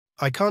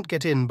I Can't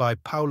Get In by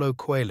Paulo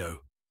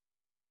Coelho.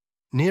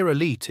 Near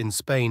Olite in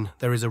Spain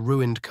there is a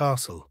ruined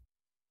castle.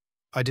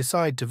 I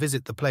decide to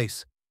visit the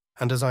place,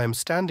 and as I am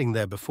standing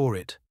there before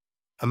it,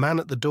 a man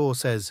at the door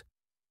says,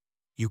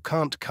 "You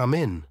can't come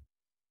in."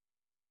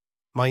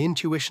 My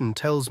intuition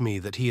tells me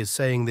that he is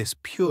saying this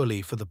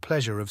purely for the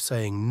pleasure of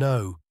saying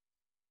no.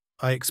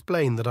 I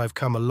explain that I've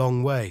come a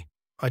long way.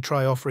 I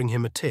try offering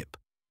him a tip.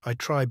 I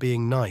try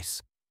being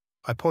nice.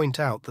 I point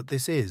out that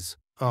this is,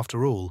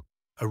 after all,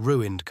 a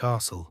ruined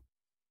castle.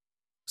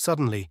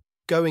 Suddenly,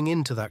 going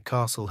into that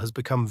castle has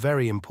become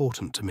very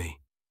important to me.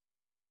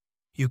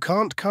 "You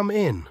can't come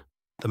in,"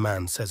 the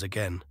man says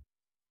again.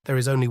 There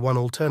is only one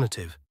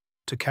alternative,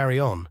 to carry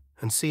on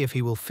and see if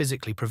he will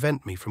physically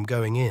prevent me from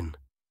going in.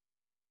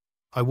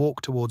 I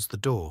walk towards the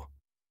door.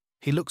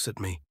 He looks at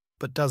me,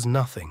 but does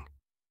nothing.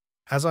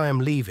 As I am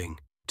leaving,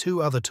 2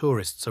 other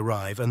tourists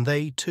arrive and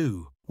they,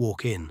 too,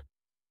 walk in.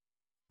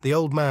 The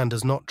old man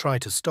does not try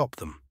to stop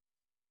them.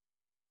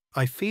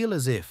 I feel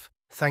as if,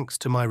 thanks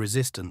to my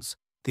resistance,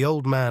 the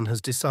old man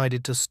has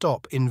decided to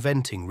stop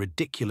inventing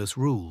ridiculous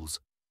rules.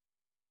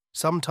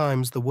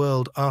 Sometimes the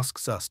world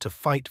asks us to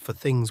fight for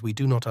things we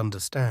do not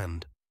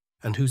understand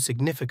and whose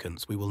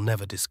significance we will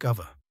never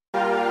discover.